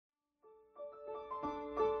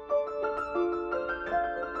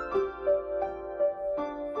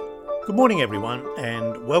Good morning, everyone,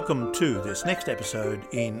 and welcome to this next episode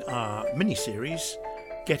in our mini-series,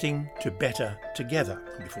 Getting to Better Together.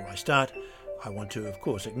 And before I start, I want to, of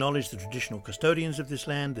course, acknowledge the traditional custodians of this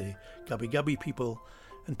land, the Gubbi Gubbi people,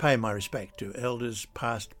 and pay my respect to elders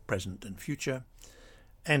past, present and future,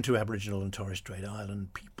 and to Aboriginal and Torres Strait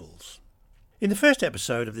Island peoples. In the first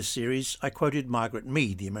episode of this series, I quoted Margaret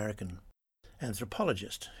Mead, the American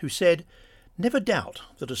anthropologist, who said, "Never doubt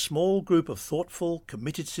that a small group of thoughtful,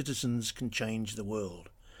 committed citizens can change the world.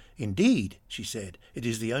 Indeed," she said, "it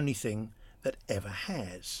is the only thing that ever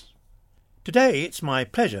has." Today, it's my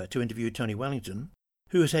pleasure to interview Tony Wellington,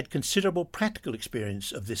 who has had considerable practical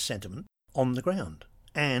experience of this sentiment on the ground,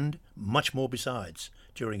 and much more besides,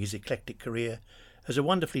 during his eclectic career as a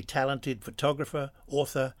wonderfully talented photographer,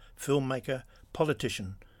 author, filmmaker,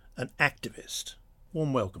 politician, and activist.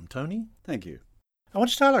 Warm welcome, Tony. Thank you. I want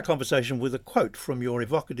to start our conversation with a quote from your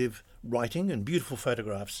evocative writing and beautiful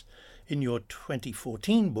photographs in your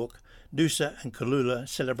 2014 book, Noosa and Kulula,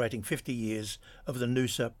 Celebrating 50 Years of the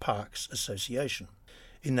Noosa Parks Association.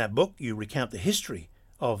 In that book, you recount the history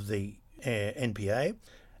of the NPA,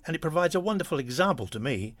 and it provides a wonderful example to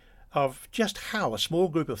me of just how a small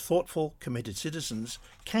group of thoughtful, committed citizens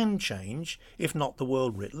can change, if not the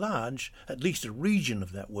world writ large, at least a region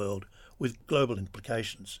of that world with global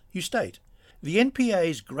implications. You state, "The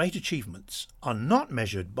NPA's great achievements are not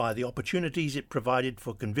measured by the opportunities it provided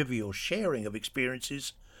for convivial sharing of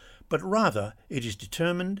experiences, but rather it is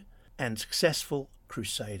determined and successful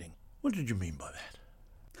crusading." What did you mean by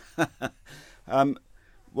that?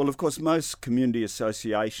 Well, of course, most community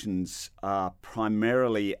associations are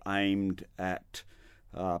primarily aimed at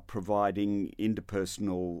providing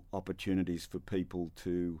interpersonal opportunities for people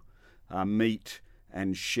to meet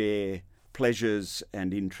and share pleasures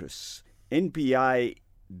and interests. NPA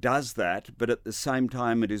does that, but at the same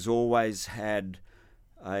time it has always had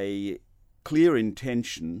a clear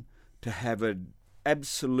intention to have an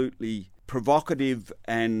absolutely provocative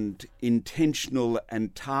and intentional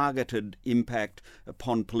and targeted impact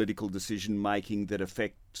upon political decision making that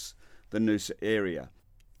affects the Noosa area.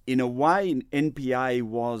 In a way, NPA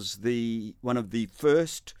was one of the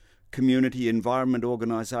first community environment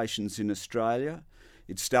organisations in Australia.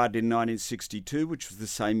 It started in 1962, which was the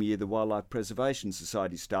same year the Wildlife Preservation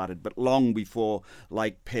Society started, but long before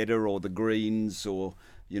Lake Pedder or the Greens or,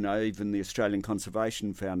 even the Australian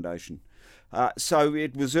Conservation Foundation. So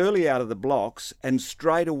it was early out of the blocks, and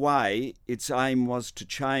straight away its aim was to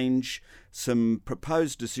change some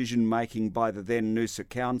proposed decision-making by the then Noosa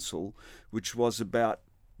Council, which was about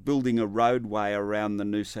building a roadway around the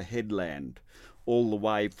Noosa headland, all the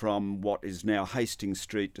way from what is now Hastings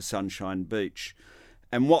Street to Sunshine Beach.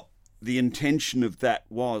 And what the intention of that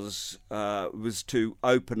was to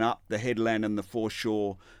open up the headland and the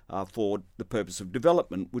foreshore for the purpose of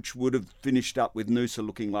development, which would have finished up with Noosa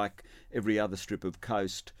looking like every other strip of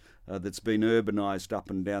coast that's been urbanised up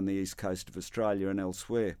and down the east coast of Australia and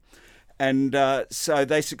elsewhere. And so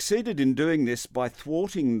they succeeded in doing this by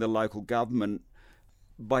thwarting the local government,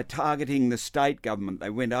 by targeting the state government.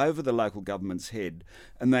 They went over the local government's head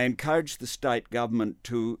and they encouraged the state government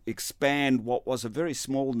to expand what was a very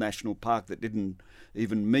small national park that didn't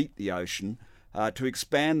even meet the ocean, to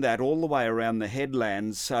expand that all the way around the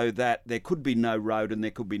headlands so that there could be no road and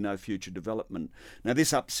there could be no future development. Now,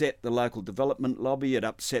 this upset the local development lobby, it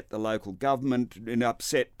upset the local government, it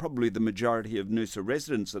upset probably the majority of Noosa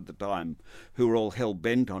residents at the time, who were all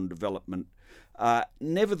hell-bent on development.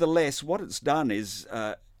 Nevertheless, what it's done is,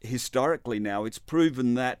 historically now, it's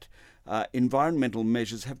proven that environmental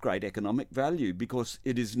measures have great economic value, because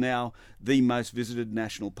it is now the most visited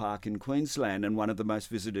national park in Queensland and one of the most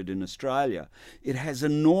visited in Australia. It has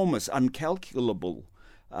enormous, uncalculable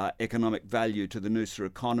economic value to the Noosa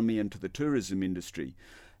economy and to the tourism industry.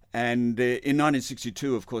 And in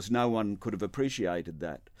 1962, of course, no one could have appreciated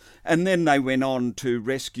that. And then they went on to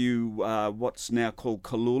rescue what's now called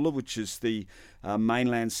Kulula, which is the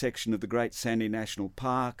mainland section of the Great Sandy National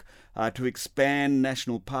Park, to expand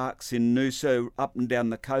national parks in Noosa up and down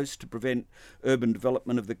the coast to prevent urban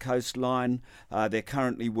development of the coastline. They're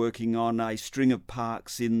currently working on a string of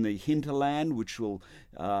parks in the hinterland, which will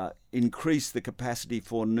increase the capacity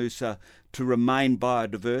for Noosa to remain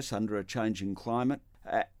biodiverse under a changing climate.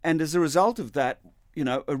 And as a result of that,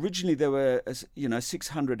 originally there were,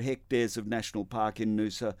 600 hectares of national park in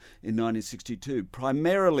Noosa in 1962,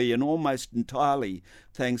 primarily and almost entirely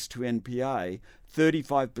thanks to NPA.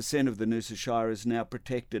 35% of the Noosa Shire is now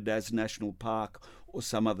protected as national park or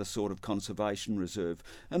some other sort of conservation reserve.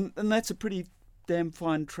 And that's a pretty damn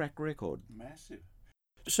fine track record. Massive.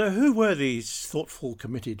 So who were these thoughtful,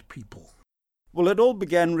 committed people? Well, it all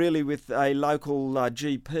began really with a local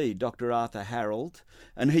GP, Dr. Arthur Harold,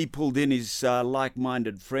 and he pulled in his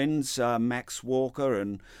like-minded friends, Max Walker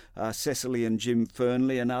and Cecily and Jim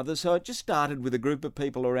Fernley and others. So it just started with a group of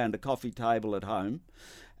people around a coffee table at home,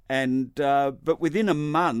 and but within a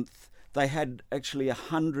month they had actually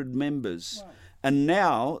 100 members, wow. And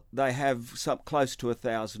now they have close to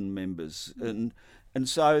 1,000 members, and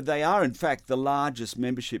so they are in fact the largest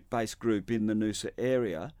membership-based group in the Noosa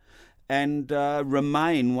area, and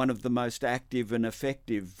remain one of the most active and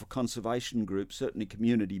effective conservation groups, certainly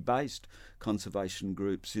community-based conservation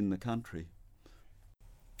groups in the country.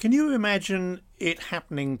 Can you imagine it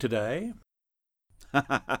happening today?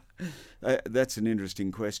 That's an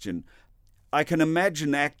interesting question. I can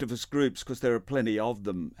imagine activist groups, because there are plenty of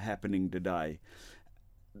them happening today.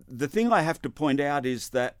 The thing I have to point out is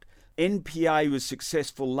that NPA was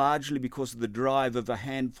successful largely because of the drive of a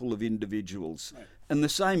handful of individuals. Right. And the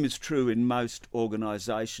same is true in most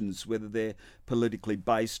organisations, whether they're politically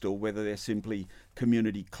based or whether they're simply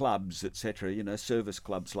community clubs, etc., service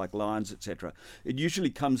clubs like Lions, etc. It usually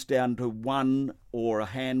comes down to one or a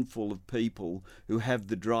handful of people who have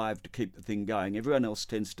the drive to keep the thing going. Everyone else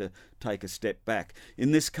tends to take a step back.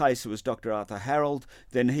 In this case, it was Dr. Arthur Harold.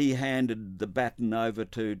 Then he handed the baton over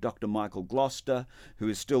to Dr. Michael Gloucester, who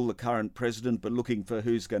is still the current president, but looking for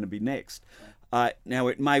who's going to be next. Now,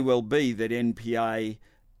 it may well be that NPA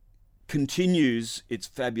continues its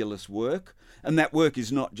fabulous work, and that work is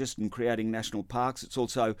not just in creating national parks, it's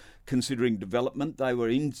also considering development. They were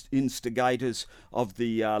instigators of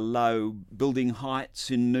the low building heights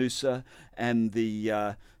in Noosa and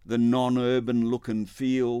the non-urban look and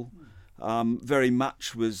feel. Very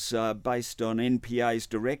much was based on NPA's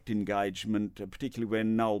direct engagement, particularly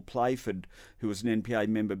when Noel Playford, who was an NPA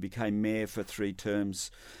member, became mayor for 3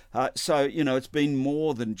 terms. So, it's been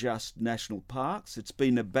more than just national parks. It's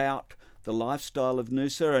been about the lifestyle of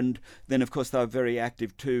Noosa, and then, of course, they were very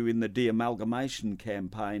active too in the de-amalgamation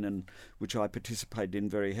campaign, and which I participated in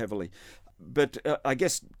very heavily. But I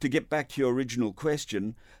guess to get back to your original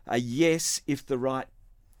question, yes, if the right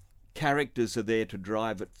characters are there to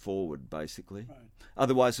drive it forward, basically. Right.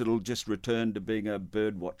 Otherwise, it'll just return to being a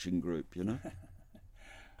bird-watching group,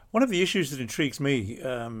 One of the issues that intrigues me,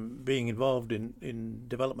 being involved in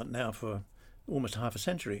development now for almost half a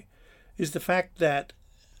century, is the fact that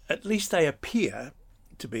at least they appear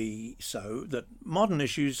to be so, that modern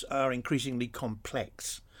issues are increasingly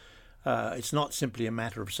complex. It's not simply a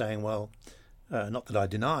matter of saying, well, not that I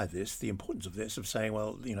deny this, the importance of this, of saying,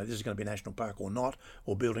 well, this is going to be a national park or not,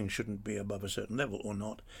 or buildings shouldn't be above a certain level or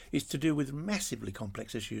not. It's to do with massively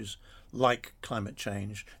complex issues like climate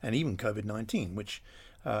change and even COVID-19, which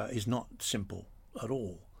is not simple at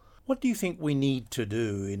all. What do you think we need to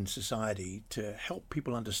do in society to help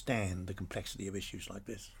people understand the complexity of issues like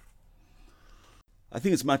this? I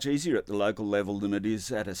think it's much easier at the local level than it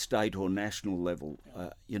is at a state or national level.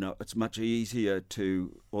 It's much easier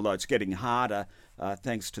to, although it's getting harder,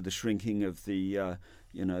 thanks to the shrinking of the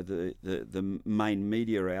main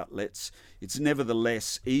media outlets. It's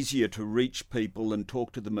nevertheless easier to reach people and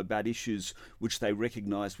talk to them about issues which they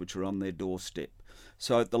recognise, which are on their doorstep.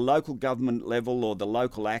 So at the local government level or the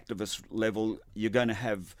local activist level, you're going to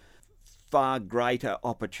have far greater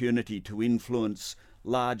opportunity to influence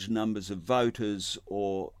large numbers of voters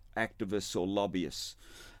or activists or lobbyists.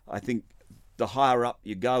 I think the higher up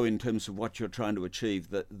you go in terms of what you're trying to achieve,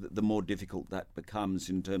 the more difficult that becomes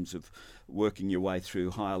in terms of working your way through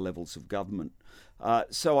higher levels of government.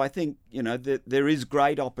 So I think, there is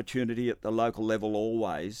great opportunity at the local level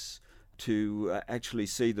always to actually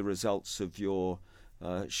see the results of your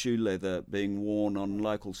shoe leather being worn on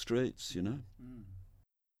local streets,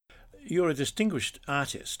 You're a distinguished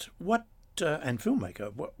artist. And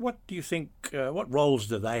filmmaker, what do you think, what roles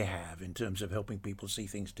do they have in terms of helping people see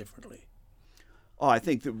things differently? I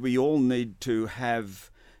think that we all need to have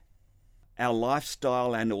our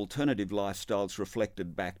lifestyle and alternative lifestyles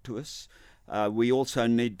reflected back to us. We also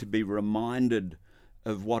need to be reminded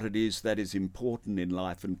of what it is that is important in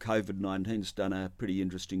life, and COVID-19's done a pretty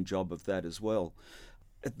interesting job of that as well.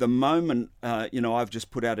 At the moment, I've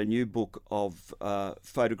just put out a new book of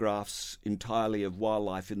photographs entirely of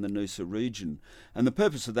wildlife in the Noosa region. And the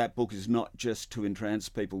purpose of that book is not just to entrance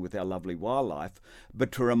people with our lovely wildlife,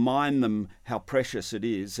 but to remind them how precious it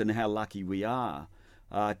is and how lucky we are.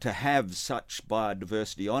 to have such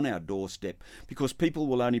biodiversity on our doorstep, because people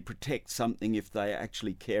will only protect something if they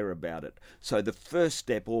actually care about it. So the first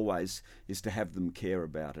step always is to have them care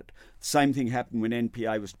about it. Same thing happened when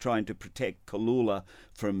NPA was trying to protect Cooloola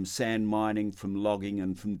from sand mining, from logging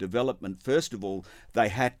and from development. First of all, they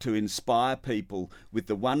had to inspire people with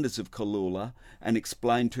the wonders of Cooloola and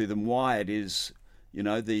explain to them why it is, you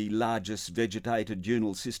know, the largest vegetated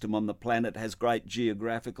dual system on the planet, has great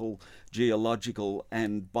geographical, geological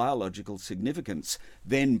and biological significance.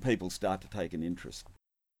 Then people start to take an interest.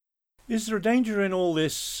 Is there a danger in all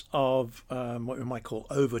this of what we might call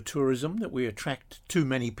over-tourism, that we attract too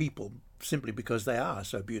many people simply because they are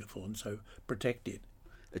so beautiful and so protected?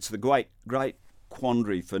 It's the great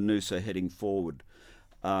quandary for Noosa heading forward.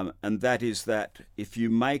 And that is that if you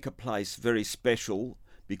make a place very special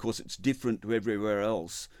because it's different to everywhere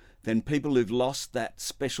else, then people who've lost that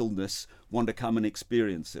specialness want to come and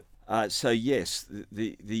experience it. So yes,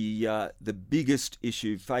 the biggest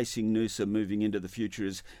issue facing Noosa moving into the future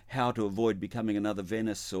is how to avoid becoming another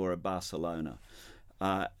Venice or a Barcelona.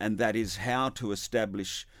 And that is how to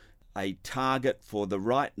establish a target for the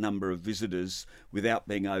right number of visitors without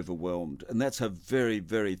being overwhelmed. And that's a very,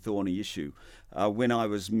 very thorny issue. When I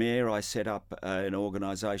was mayor, I set up an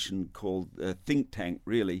organisation called Think Tank,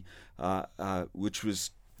 really, which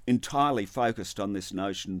was entirely focused on this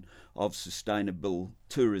notion of sustainable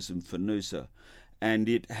tourism for Noosa. And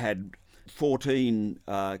it had 14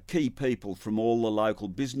 key people from all the local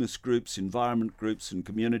business groups, environment groups and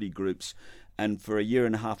community groups. And for a year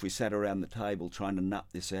and a half, we sat around the table trying to nut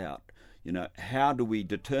this out. You know, how do we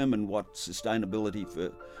determine what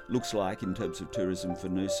sustainability looks like in terms of tourism for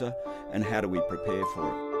Noosa, and how do we prepare for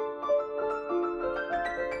it?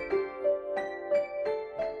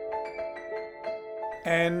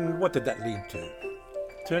 And what did that lead to?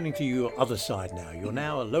 Turning to your other side now, you're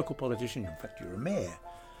now a local politician, in fact you're a mayor,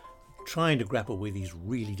 trying to grapple with these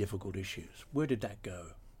really difficult issues. Where did that go?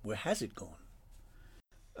 Where has it gone?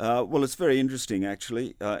 Well, it's very interesting,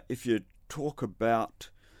 actually. If you talk about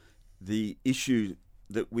the issue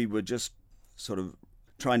that we were just sort of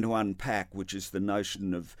trying to unpack, which is the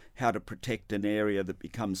notion of how to protect an area that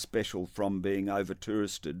becomes special from being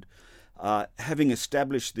over-touristed, having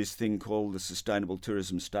established this thing called the Sustainable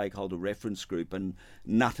Tourism Stakeholder Reference Group and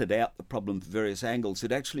nutted out the problem from various angles,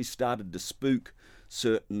 it actually started to spook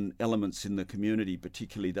certain elements in the community,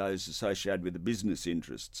 particularly those associated with the business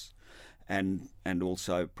interests. And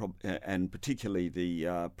also particularly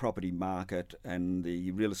the property market and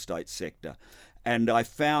the real estate sector. And I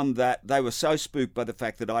found that they were so spooked by the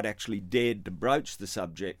fact that I'd actually dared to broach the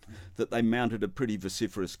subject that they mounted a pretty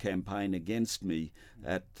vociferous campaign against me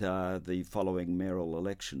at the following mayoral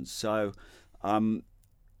elections. So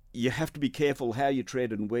you have to be careful how you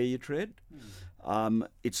tread and where you tread.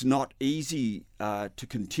 It's not easy to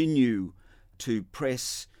continue to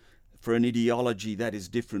press for an ideology that is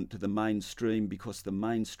different to the mainstream, because the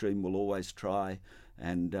mainstream will always try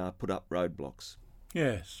and put up roadblocks.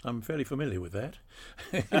 Yes, I'm fairly familiar with that.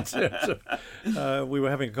 In terms of, we were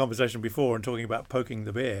having a conversation before and talking about poking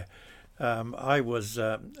the bear. I was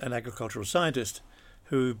an agricultural scientist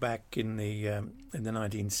who, back in the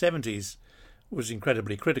 1970s, was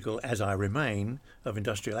incredibly critical, as I remain, of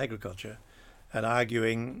industrial agriculture, and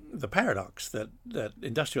arguing the paradox that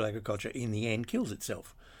industrial agriculture in the end kills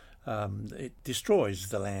itself. It destroys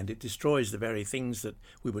the land, it destroys the very things that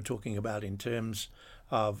we were talking about in terms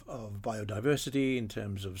of biodiversity, in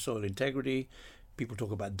terms of soil integrity. People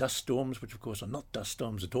talk about dust storms, which of course are not dust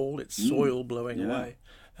storms at all, it's soil blowing away,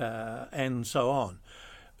 and so on.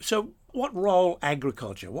 So what role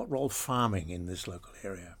what role farming in this local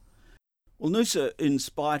area? Well, Noosa, in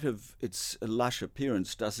spite of its lush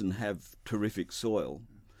appearance, doesn't have terrific soil.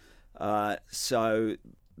 So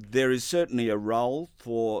there is certainly a role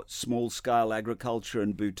for small-scale agriculture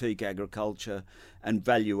and boutique agriculture and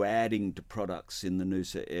value adding to products in the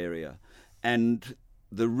Noosa area. And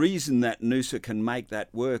the reason that Noosa can make that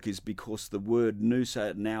work is because the word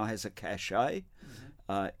Noosa now has a cachet.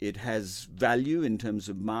 It has value in terms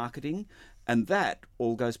of marketing, and that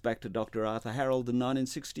all goes back to Dr. Arthur Harold in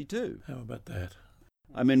 1962. How about that?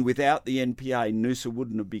 I mean, without the NPA, Noosa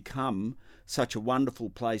wouldn't have become such a wonderful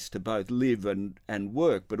place to both live and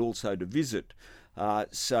work, but also to visit.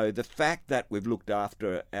 So the fact that we've looked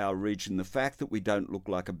after our region, the fact that we don't look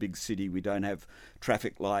like a big city, we don't have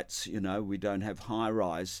traffic lights, we don't have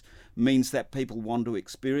high-rise, means that people want to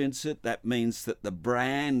experience it. That means that the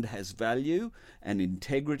brand has value and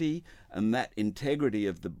integrity, and that integrity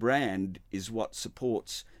of the brand is what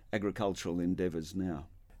supports agricultural endeavours now.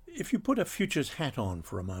 If you put a futures hat on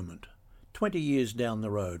for a moment, 20 years down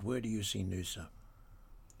the road, where do you see Noosa?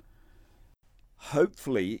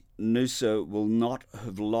 Hopefully, Noosa will not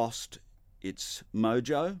have lost its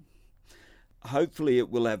mojo. Hopefully, it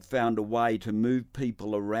will have found a way to move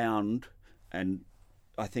people around, and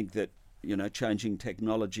I think that changing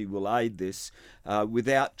technology will aid this,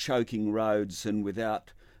 without choking roads and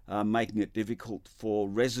without making it difficult for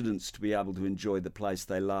residents to be able to enjoy the place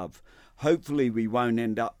they love. Hopefully we won't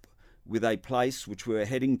end up with a place which we're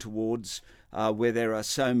heading towards where there are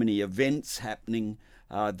so many events happening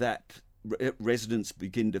that residents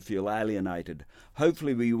begin to feel alienated.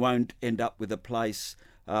 Hopefully we won't end up with a place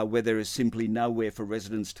where there is simply nowhere for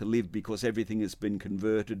residents to live because everything has been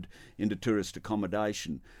converted into tourist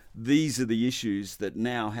accommodation. These are the issues that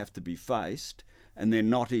now have to be faced, and they're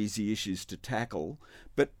not easy issues to tackle.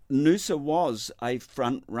 But Noosa was a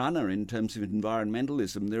front runner in terms of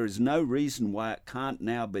environmentalism. There is no reason why it can't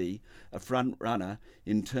now be a front runner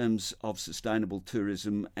in terms of sustainable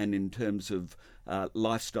tourism and in terms of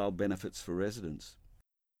lifestyle benefits for residents.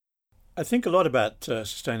 I think a lot about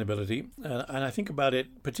sustainability, and I think about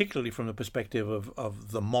it particularly from the perspective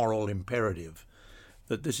of the moral imperative,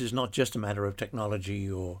 that this is not just a matter of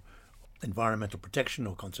technology or environmental protection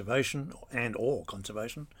or conservation or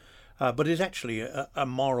conservation, but is actually a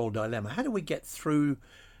moral dilemma. How do we get through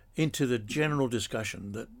into the general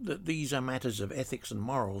discussion that these are matters of ethics and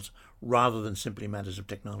morals rather than simply matters of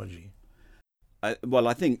technology? Well,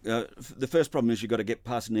 I think the first problem is you've got to get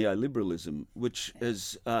past neoliberalism, which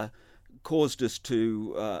has caused us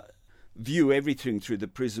to view everything through the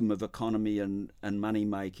prism of economy and money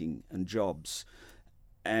making and jobs.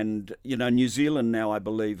 And, New Zealand now, I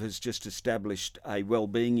believe, has just established a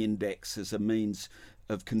wellbeing index as a means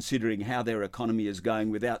of considering how their economy is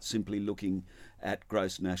going without simply looking at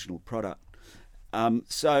gross national product.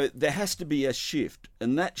 So there has to be a shift,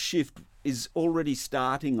 and that shift is already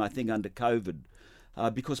starting, I think, under COVID,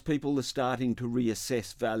 because people are starting to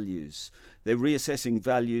reassess values. They're reassessing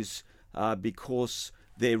values because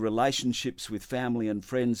their relationships with family and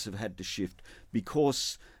friends have had to shift,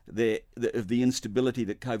 because of the instability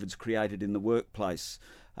that COVID's created in the workplace.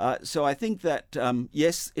 So I think that,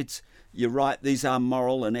 yes, you're right, these are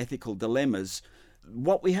moral and ethical dilemmas.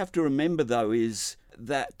 What we have to remember, though, is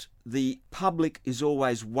that the public is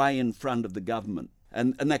always way in front of the government.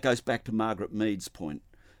 And that goes back to Margaret Mead's point.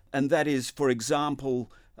 And that is, for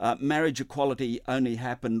example, marriage equality only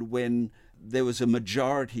happened when there was a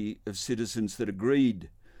majority of citizens that agreed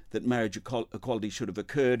that marriage equality should have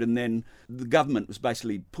occurred, and then the government was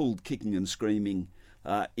basically pulled kicking and screaming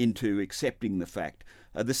into accepting the fact.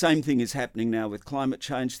 The same thing is happening now with climate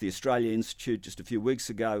change. The Australia Institute just a few weeks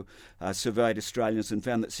ago surveyed Australians and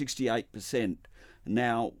found that 68%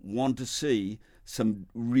 now want to see some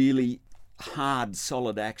really hard,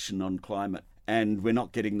 solid action on climate. And we're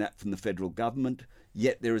not getting that from the federal government,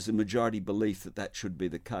 yet there is a majority belief that that should be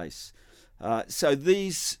the case. So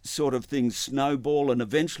these sort of things snowball and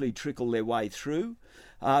eventually trickle their way through,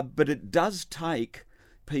 but it does take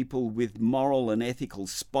people with moral and ethical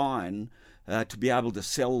spine to be able to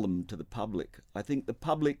sell them to the public. I think the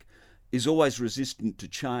public is always resistant to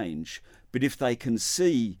change, but if they can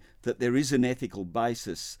see that there is an ethical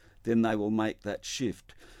basis, then they will make that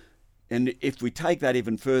shift. And if we take that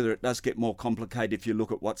even further, it does get more complicated if you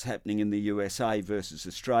look at what's happening in the USA versus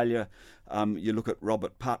Australia. You look at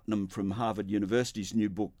Robert Putnam from Harvard University's new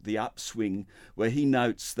book, The Upswing, where he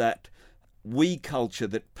notes that we culture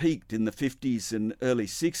that peaked in the 50s and early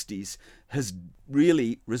 60s has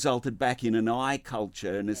really resulted back in an I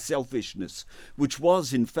culture and a selfishness, which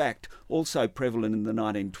was in fact also prevalent in the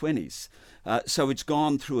 1920s. So it's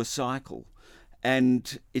gone through a cycle.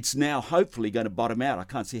 And it's now hopefully going to bottom out. I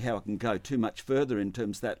can't see how it can go too much further in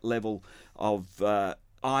terms of that level of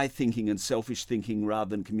I thinking and selfish thinking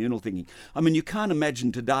rather than communal thinking. I mean, you can't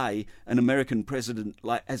imagine today an American president,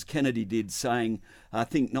 like as Kennedy did, saying,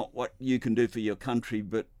 think not what you can do for your country,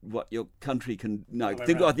 but what your country can... No,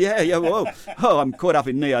 think what... Yeah, whoa. Oh, I'm caught up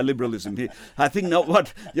in neoliberalism here. I think not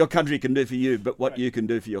what your country can do for you, but what you can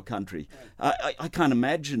do for your country. I can't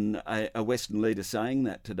imagine a Western leader saying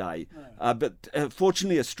that today. But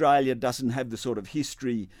fortunately, Australia doesn't have the sort of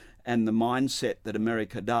history and the mindset that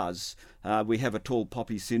America does. We have a tall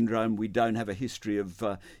poppy syndrome. We don't have a history of,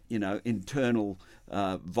 internal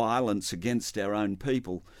violence against our own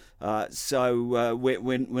people. So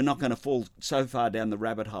we're not going to fall so far down the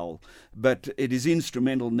rabbit hole. But it is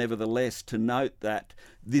instrumental, nevertheless, to note that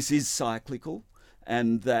this is cyclical,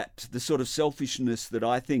 and that the sort of selfishness that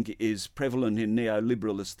I think is prevalent in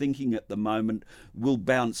neoliberalist thinking at the moment will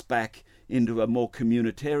bounce back into a more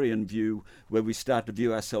communitarian view where we start to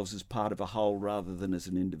view ourselves as part of a whole rather than as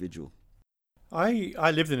an individual. I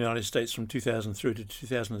lived in the United States from 2000 through to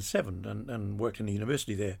 2007 and worked in a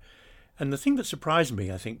university there. And the thing that surprised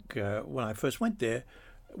me, I think, when I first went there,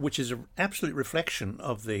 which is an absolute reflection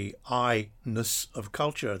of the I-ness of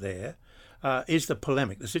culture there, is the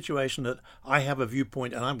polemic, the situation that I have a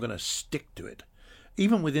viewpoint and I'm going to stick to it,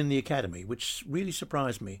 even within the academy, which really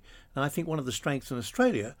surprised me. And I think one of the strengths in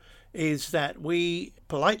Australia is that we,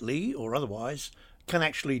 politely or otherwise, can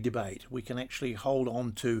actually debate. We can actually hold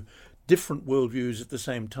on to different worldviews at the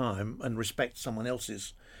same time and respect someone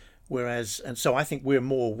else's. And so I think we're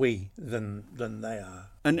more we than they are.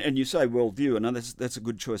 And you say worldview, and that's a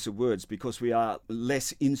good choice of words, because we are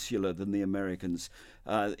less insular than the Americans.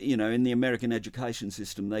 In the American education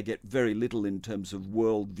system, they get very little in terms of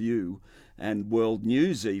worldview and world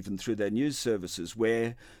news, even through their news services,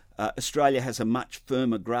 where Australia has a much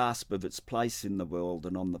firmer grasp of its place in the world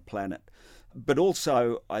and on the planet. But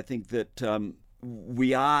also, I think that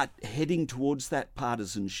we are heading towards that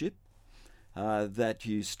partisanship that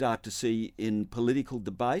you start to see in political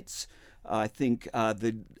debates. I think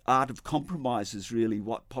the art of compromise is really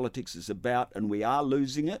what politics is about, and we are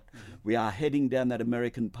losing it. Mm-hmm. We are heading down that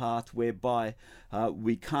American path whereby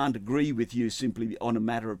we can't agree with you simply on a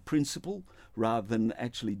matter of principle, rather than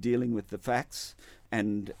actually dealing with the facts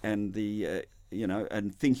and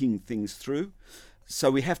thinking things through. So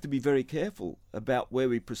we have to be very careful about where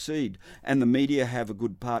we proceed. And the media have a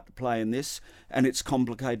good part to play in this. And it's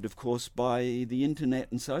complicated, of course, by the internet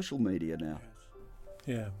and social media now.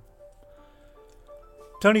 Yeah.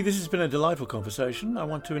 Tony, this has been a delightful conversation. I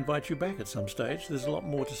want to invite you back at some stage. There's a lot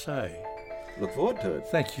more to say. Look forward to it.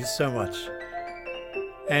 Thank you so much.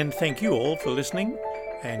 And thank you all for listening.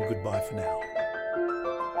 And goodbye for now.